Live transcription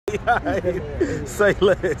right. Say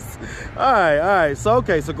less. All right. So,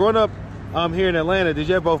 okay, so growing up here in Atlanta, did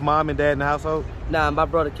you have both mom and dad in the household? Nah, my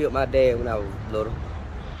brother killed my dad when I was little.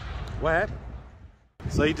 What happened?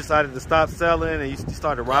 So you decided to stop selling and you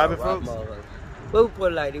started robbing folks? Well, we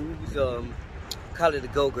put it like this, we was, call it the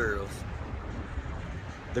Go Girls.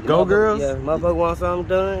 The Go Girls? Yeah, motherfucker want something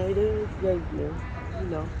done, you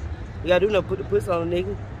know. You gotta do nothing, put the pussy on a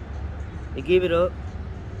nigga and give it up.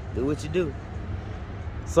 Do what you do.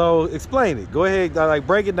 So explain it. Go ahead, like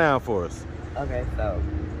break it down for us. Okay, so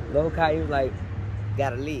Lil Kai was like,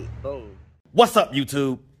 got a lick, boom. What's up,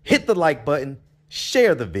 YouTube? Hit the like button,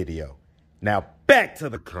 share the video. Now back to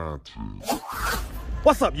the content.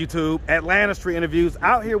 What's up, YouTube? Atlanta Street Interviews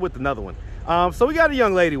out here with another one. So we got a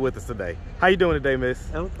young lady with us today. How you doing today,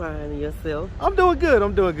 miss? I'm fine, and yourself? I'm doing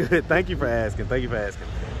good. Thank you for asking.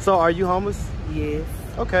 So are you homeless? Yes.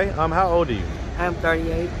 Okay, how old are you? I'm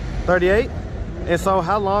 38. 38? And so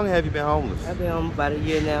how long have you been homeless? I've been home about a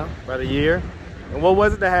year now. About a year? And what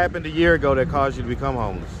was it that happened a year ago that caused you to become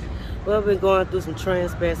homeless? Well, I've been going through some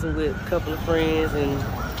trespassing with a couple of friends and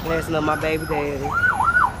passing up my baby daddy.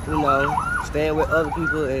 You know, staying with other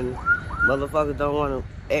people, and motherfuckers don't want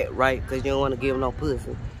to act right because you don't want to give them no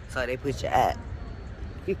pussy. So they put you out.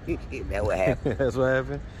 That's what happened. That's what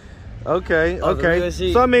happened? Okay.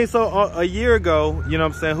 So I mean, a year ago, you know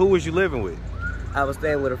what I'm saying, who was you living with? I was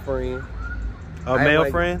staying with a friend. A male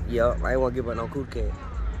friend? Yeah, I ain't want to give her no cool cat.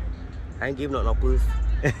 I ain't giving up no pussy.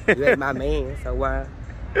 You ain't my man, so why?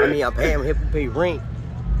 I mean, I'm paying him to pay rent.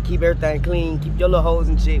 Keep everything clean, keep your little hoes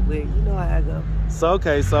in check, but you know how I go. So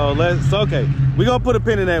okay, we're gonna put a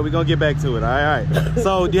pin in that. We're gonna get back to it. All right.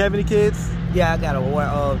 So do you have any kids? Yeah, I got a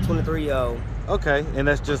 23-year-old. Okay, and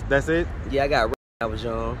that's it? Yeah, I got when I was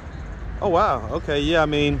young. Oh wow. Okay, yeah, I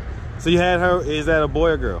mean, so you had her, is that a boy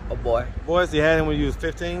or girl? A boy. Boy, so you had him when you was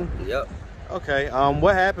 15? Yep. Okay,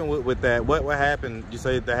 what happened with that? What happened? You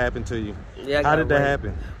say that happened to you? Yeah, how did that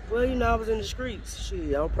happen? Well, you know, I was in the streets.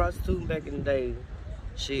 Shit, I was prostituting back in the day.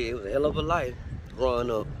 Shit, it was a hell of a life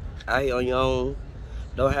growing up. Out here on your own,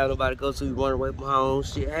 don't have nobody to go to, you run away from home,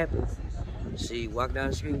 shit happens. Shit, walk down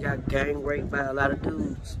the street and got gang raped by a lot of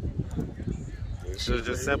dudes. So it's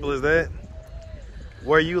just simple as that?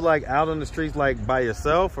 Were you like out on the streets like by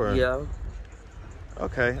yourself or? Yeah.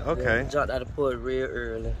 Okay. Yeah, jumped out of the port real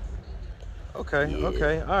early.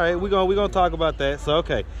 Okay. All right, we're gonna talk about that. So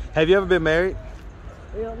okay, have you ever been married?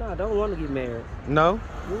 Hell no, I don't want to get married. No?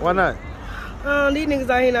 Why not? These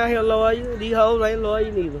niggas out here loyal. These hoes ain't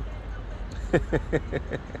loyal neither. Okay.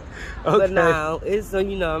 But now, it's,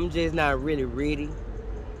 you know, I'm just not really ready.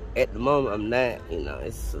 At the moment, I'm not, you know,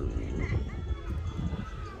 it's...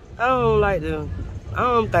 I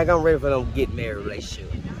don't think I'm ready for them to get married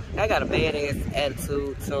relationship. I got a badass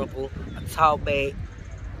attitude, temple, I talk back.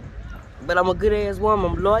 But I'm a good ass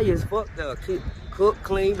woman. I'm loyal as fuck though. Cook,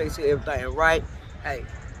 clean, make sure everything right. Hey,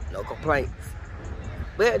 no complaints.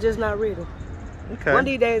 But just not ready. Okay. One of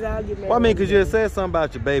these days I'll get married. Well, I mean, because you had said something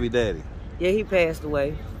about your baby daddy. Yeah, he passed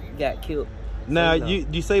away. He got killed. Now, so,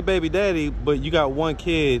 you say baby daddy, but you got one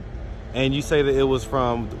kid, and you say that it was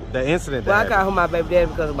from the incident that happened. I call him my baby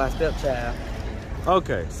daddy because of my stepchild.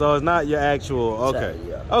 Okay, so it's not your actual, okay. Child,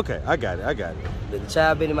 yeah. Okay, I got it. The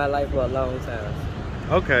child been in my life for a long time.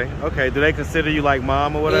 Okay. Do they consider you like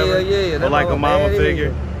mom or whatever? Yeah. Or like a mama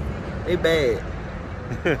figure? They bad.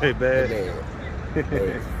 They bad? They bad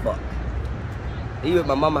as fuck. Even at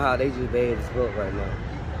my mama's house, they just bad as fuck right now.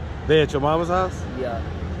 They at your mama's house? Yeah.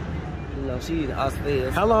 You know, she's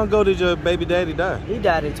upstairs. How long ago did your baby daddy die? He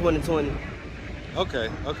died in 2020. Okay.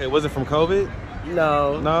 Was it from COVID?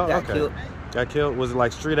 No. Got killed. Got killed? Was it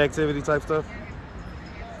like street activity type stuff?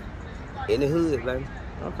 In the hood, baby.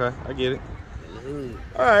 Okay, I get it. In the hood.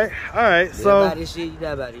 All right. So about this shit, you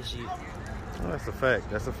die about this shit. Oh, that's a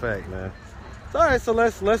fact, man. So, all right, so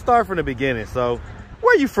let's start from the beginning. So,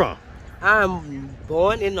 where you from? I'm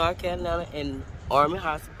born in North Carolina in Army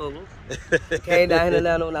Hospital. Came down in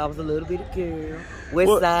Atlanta when I was a little bitty girl.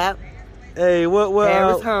 West Side. Hey,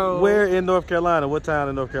 Harris home. Where in North Carolina? What town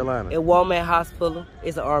in North Carolina? In Walmart Hospital.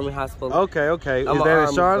 It's an Army hospital. Okay. Is that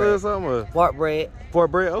in Charlotte or something? Or? Fort Bragg. Fort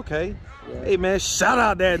Bragg, okay. Yeah. Hey, man, shout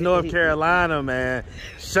out that North Carolina, man.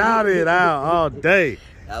 Shout it out all day.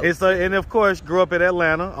 And of course, grew up in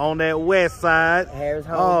Atlanta on that west side. Harris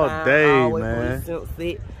home. All day, man.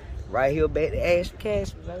 Right here back to Ashford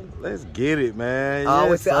Cash, baby. Let's get it, man.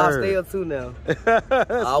 Always yes, Austin too now.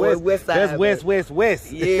 Always west side. That's west.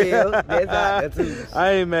 Yeah, that's out there too.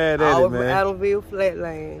 I ain't mad at it, man. Adamville,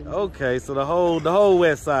 Flatland. Okay, so the whole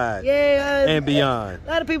west side. Yeah. And beyond. A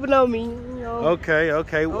lot of people know me, you know. Okay.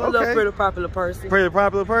 I'm a pretty popular person. Pretty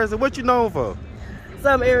popular person. What you known for?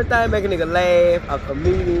 Some everything make a nigga laugh, a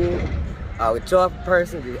comedian, a joyful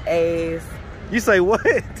person with ass. You say what?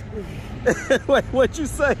 Wait, what you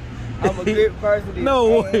say? I'm a good person with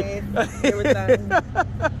no ass, everything.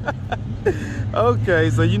 Okay,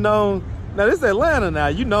 so you know, now this is Atlanta now.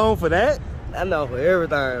 You known for that? I know for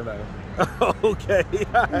everything, though. Okay,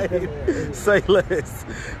 all right. Say less.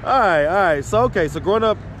 All right. So, okay, so growing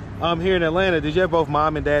up here in Atlanta, did you have both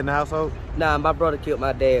mom and dad in the household? Nah, my brother killed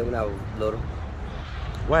my dad when I was little.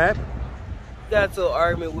 What happened? Got into an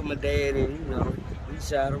argument with my dad and, you know, he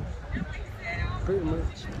shot him. Pretty much.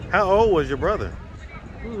 How old was your brother?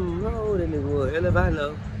 How old that nigga was? Hell if I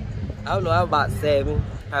know. I don't know, I was about 7.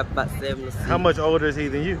 Probably about 7 or 6. How much older is he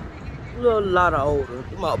than you? A lot of older.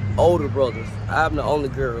 My older brothers. I'm the only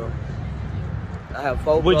girl. I have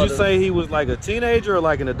 4 Would brothers. you say he was like a teenager or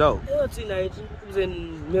like an adult? Yeah, a teenager. He was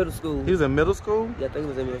in middle school. He was in middle school? Yeah, I think he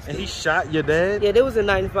was in middle school. And he shot your dad? Yeah, they was in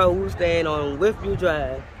 95. We was staying on Westview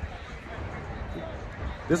Drive.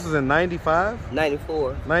 This was in 95?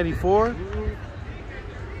 94. 94? Mm-hmm.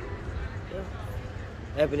 Yeah.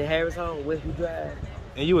 Happened in Harris home, Westview Drive.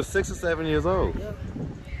 And you were 6 or 7 years old? Yeah.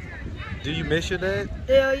 Do you miss your dad?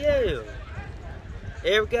 Hell yeah.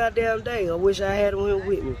 Every goddamn day, I wish I had him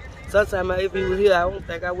with me. Sometimes if he was here, I don't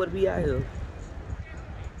think I would be out here.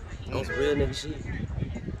 On some real nigga shit.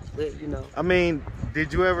 But, you know. I mean,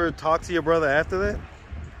 did you ever talk to your brother after that?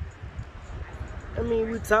 I mean,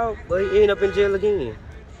 we talked, but he ended up in jail again.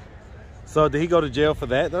 So did he go to jail for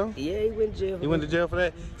that though? Yeah, he went to jail. He went to jail for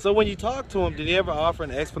that? So when you talked to him, did he ever offer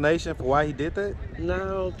an explanation for why he did that? No, I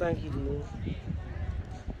don't think he did.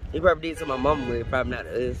 He probably did to my mama, but probably not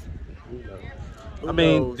to us. You know. I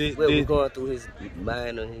mean, what was going through his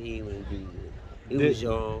mind or his head when he did it. He was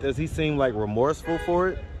young. Does he seem like remorseful for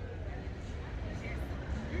it?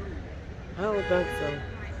 I don't think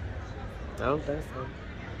so.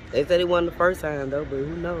 They said it wasn't the first time though, but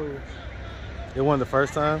who knows? It wasn't the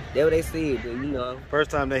first time? That's what they said, but you know. First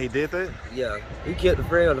time that he did that? Yeah. He killed the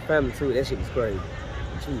friend of the family too. That shit was crazy.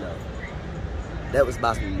 But you know. That was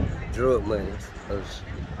about some drug money. Oh shit.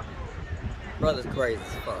 Brother's crazy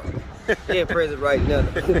as fuck. He in prison right now.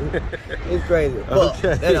 He's crazy as fuck.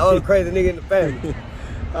 Okay. That's the only crazy nigga in the family.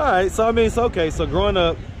 Alright, so I mean, it's okay. So growing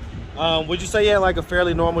up, would you say you had like a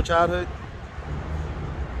fairly normal childhood?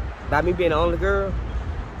 By me being the only girl?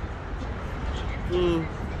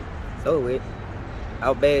 So it. I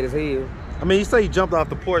was bad as hell. I mean, you say you jumped off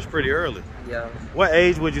the porch pretty early. Yeah. What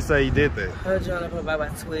age would you say you did that? I jumped up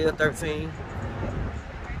about 12, 13.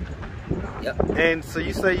 Yep. And so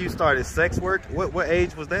you say you started sex work? What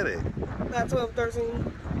age was that at? About 12, 13.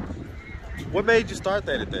 What made you start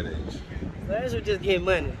that at that age? Well, that's just getting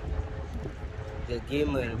money. Just get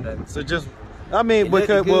money, baby. So just, I mean,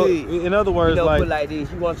 because, well, in other words, you don't like, put like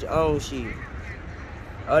this, you want your own shit.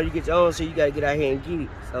 Or you get your own shit, you gotta get out here and get it.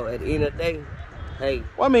 So at the end of the day, hey.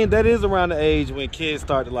 Well, I mean, that is around the age when kids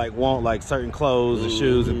start to like want like certain clothes and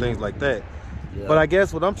shoes and things like that. Yeah. But I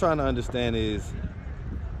guess what I'm trying to understand is,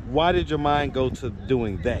 why did your mind go to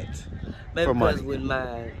doing that? Maybe for money? Because when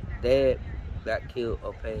my dad got killed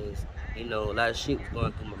or passed, you know, a lot of shit was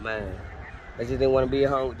going through my mind. I just didn't want to be at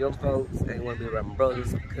home with them folks. I didn't want to be around my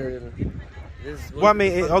brothers, cousins. Well, I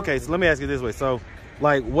mean, okay, so let me ask you this way. So,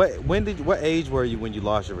 like, what age were you when you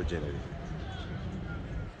lost your virginity?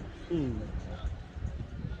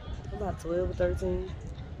 About 12 or 13.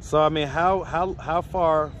 So, I mean, how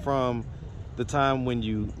far from the time when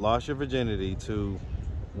you lost your virginity to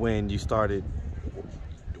when you started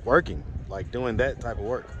working, like doing that type of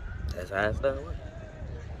work? That's how I started working.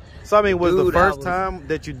 So, I mean, was the first time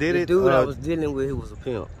that you did it? The dude I was dealing with, he was a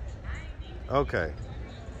pimp. Okay.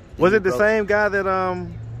 Was it the same guy that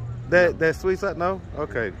that sweet side? No?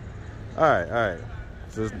 Okay. All right.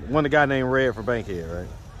 So it's one of the guy named Red from Bankhead, right?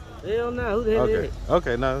 Hell no, who the hell is it?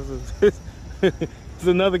 Okay, no, it's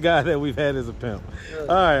another guy that we've had as a pimp. All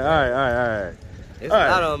right. It's a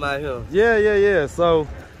lot of them out here. Yeah. So,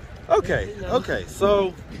 okay,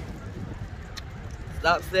 so.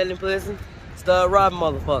 Stop selling pussy, start robbing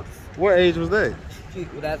motherfuckers. What age was that?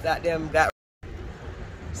 That goddamn got.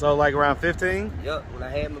 So like around 15? Yup, when I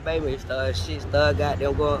had my baby, shit started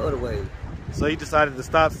goddamn going other ways. So you decided to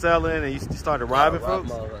stop selling and you started robbing folks?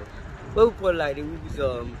 Well, we put it like this, we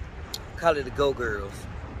was call it the Go Girls.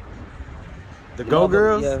 The Go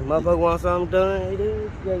Girls? Yeah, motherfucker want something done,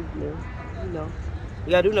 you know.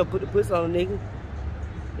 You gotta do nothing, put the pussy on a nigga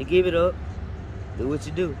and give it up. Do what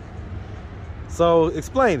you do. So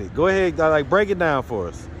explain it. Go ahead, like break it down for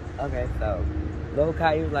us. Okay, so little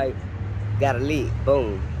Kai was like, got a lick,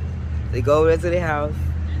 boom. They go over to the house,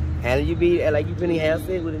 handle you beat, like you finna have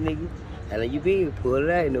sex with a nigga, handle you beat, pull it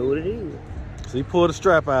out, you know what it is. So you pull the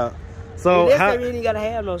strap out. So that's how you ain't gotta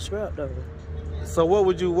have no scrap though. So what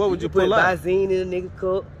would you put pull out? Visine in a nigga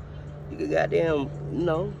cup. You could goddamn,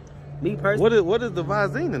 me personally. What does the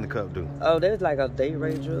Visine in the cup do? Oh, that's like a day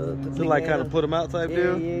rate drug. To like kind of put them out type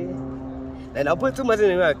deal? Yeah. And don't put too much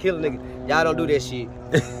in there, kill a nigga. Y'all don't do that shit.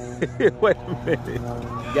 Wait a minute.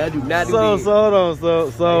 Y'all do not do that. So hold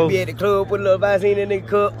on. So be at the club, put a little Visine in the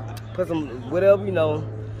cup, put some whatever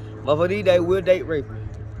Motherfucker these days will date rape.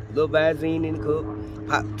 Little Visine in the cup,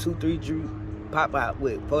 pop 2-3 juice, pop out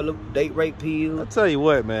with 4 little date rape pills. I'll tell you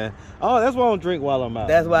what, man. Oh, that's why I don't drink while I'm out.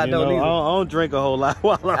 That's why I don't either. I don't drink a whole lot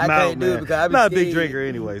while I'm out, can't do man. it because I'm not a big drinker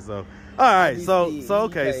anyway, so. All right, so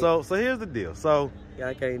here's the deal. So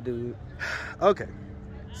I can't do it. Okay.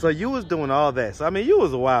 So you was doing all that. So I mean, you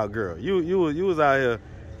was a wild girl. You was out here.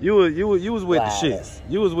 You was with the shits.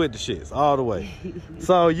 You was with the shits all the way.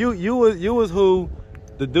 So you was who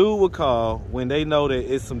the dude would call when they know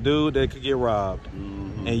that it's some dude that could get robbed,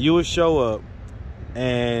 and you would show up,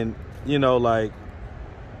 and be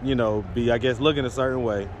I guess looking a certain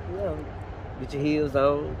way. Yeah. Get your heels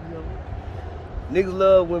on. Niggas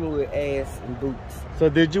love women with ass and boots. So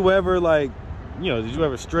did you ever did you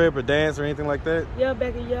ever strip or dance or anything like that? Yeah,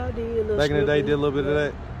 back in y'all did. Back in the day, did a little bit of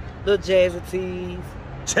that. Little jazzy tees.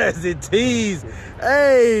 Jazzy tees.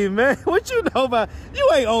 Hey, man, what you know about? You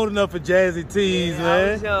ain't old enough for jazzy tees,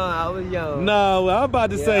 man. I was young. No, I'm about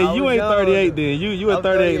to say, you ain't 38 then. You at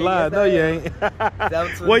 38 live. No, you ain't.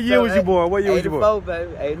 What year was you born? 84,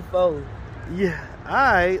 baby. 84. Yeah, all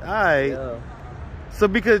right. Yeah. So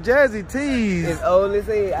because jazzy tees. It's old as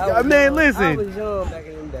hell. I mean, listen. I was young back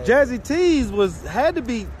in them days. Jazzy tees had to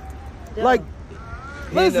be,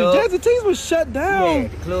 listen, Jazzy tees was shut down. Yeah,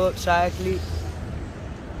 the club, chocolate.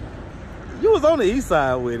 You was on the east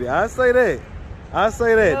side with it. I say that.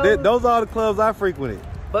 Those are the clubs I frequented.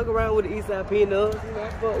 Fuck around with the east side peanuts. I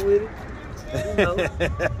fuck with it.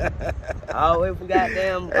 I always forgot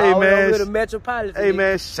damn. Hey man, over the Metropolitan. Hey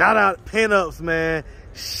man, shout out pinups, man.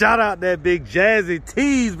 Shout out that big Jazzy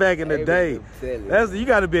tees back in the day. You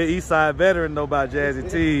got to be an east side veteran to know about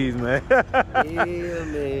Jazzy tees, man. Yeah,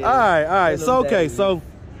 man. All right. So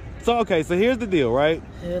here's the deal, right?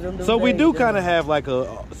 So we do kind of have like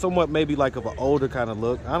a somewhat maybe like of an older kind of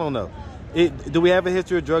look. I don't know. Do we have a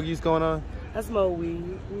history of drug use going on? I smoke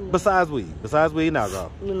weed. Besides weed and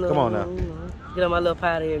alcohol. Come on now. Get on my little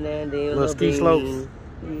pot here now and then. Little ski slopes.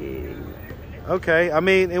 Yeah. Okay, I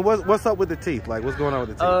mean, and what's up with the teeth? Like, what's going on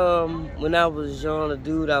with the teeth? When I was young, the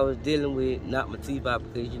dude I was dealing with knocked my teeth out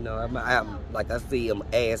because I'm like I see I'm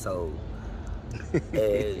an asshole.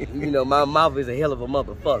 And my mouth is a hell of a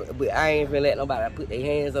motherfucker, but I ain't finna let nobody put their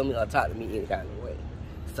hands on me or talk to me any kind of way.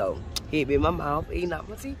 So he bit my mouth, he knocked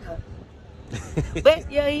my teeth out.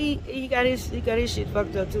 But yeah, he got his shit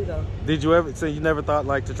fucked up too though. Did you ever? So you never thought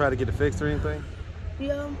like to try to get it fixed or anything?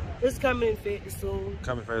 Yeah, it's coming in fairly soon.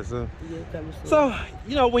 Coming fairly soon? Yeah, coming soon. So,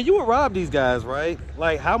 when you would rob these guys, right?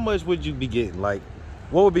 Like, how much would you be getting? Like,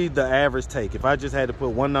 what would be the average take? If I just had to put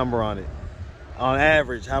one number on it, on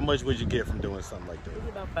average, how much would you get from doing something like that? It's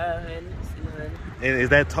about 500, 600. And is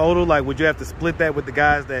that total? Like, would you have to split that with the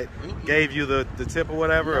guys that gave you the tip or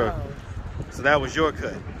whatever? No. Or? So that was your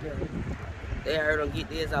cut? Yeah. They heard them get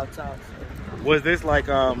this out top. So. Was this like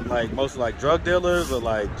mostly like drug dealers or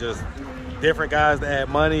like just different guys that had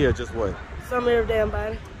money or just what? Some every damn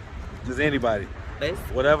body. Just anybody.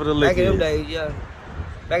 Basically. Whatever the lick is. Back in them days, yeah.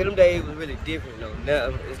 Back in them days, it was really different though. Now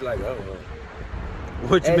it's like, I don't know.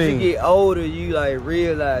 What you mean? As you get older, you like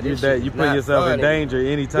realize this shit you put yourself funny. in danger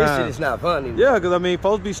anytime. This shit is not funny. Yeah, because I mean,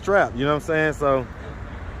 folks be strapped. You know what I'm saying? So.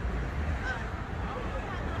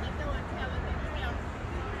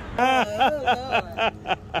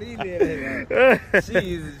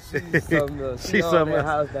 She's something else. She's something else.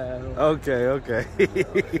 House down. Okay.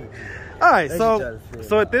 All right, so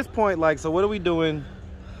at this point, like, so what are we doing,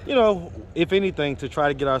 if anything, to try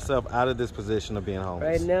to get ourselves out of this position of being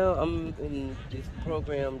homeless? Right now, I'm in this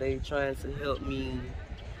program. They trying to help me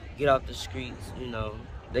get off the streets,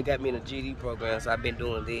 They got me in a GD program, so I've been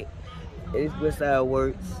doing that. It's Westside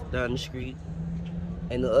Works down the street.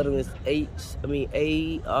 And the other one is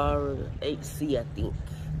ARHC, I think.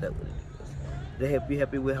 That's what it is. They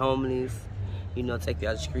help you with homeless, take you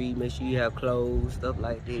out the street, make sure you have clothes, stuff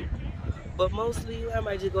like that. But mostly, I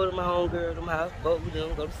might just go to my homegirl, to my house, go with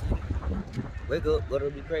them, go to sleep. Wake up, go to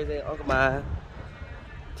be crazy, Uncle Mine,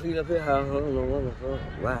 clean up his house, I don't know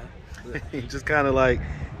why. Just kind of like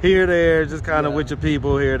here, there, just kind of with your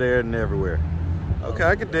people here, there, and everywhere. Okay,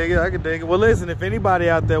 I can dig it. Well, listen, if anybody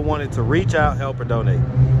out there wanted to reach out, help, or donate,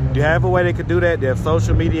 do you have a way they could do that? Do you have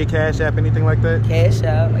social media, Cash App, anything like that? Cash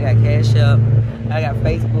App, I got Cash App, I got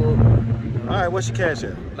Facebook. All right, what's your cash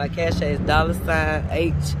app? My cash app is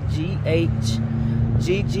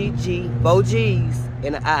 $HGHGGG, 4 G's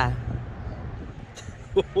and an I.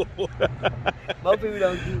 Most people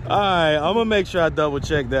don't get it. All right, I'm gonna make sure I double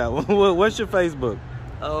check that one. What's your Facebook?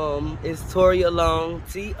 It's Toria Long,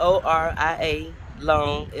 Toria Long,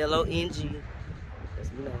 Long. That's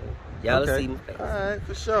my name. Y'all Okay. see my face. All right,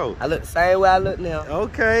 for sure. I look the same way I look now.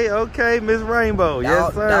 Okay, Miss Rainbow.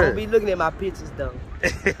 Yes, sir. Don't be looking at my pictures though.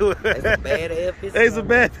 That's a bad ass picture. It's a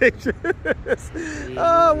bad picture.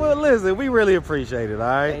 Oh, well, listen, we really appreciate it, all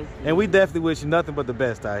right? Thank you. And we definitely wish you nothing but the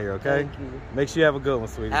best out here, okay? Thank you. Make sure you have a good one,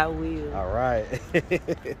 sweetie. I will. All right.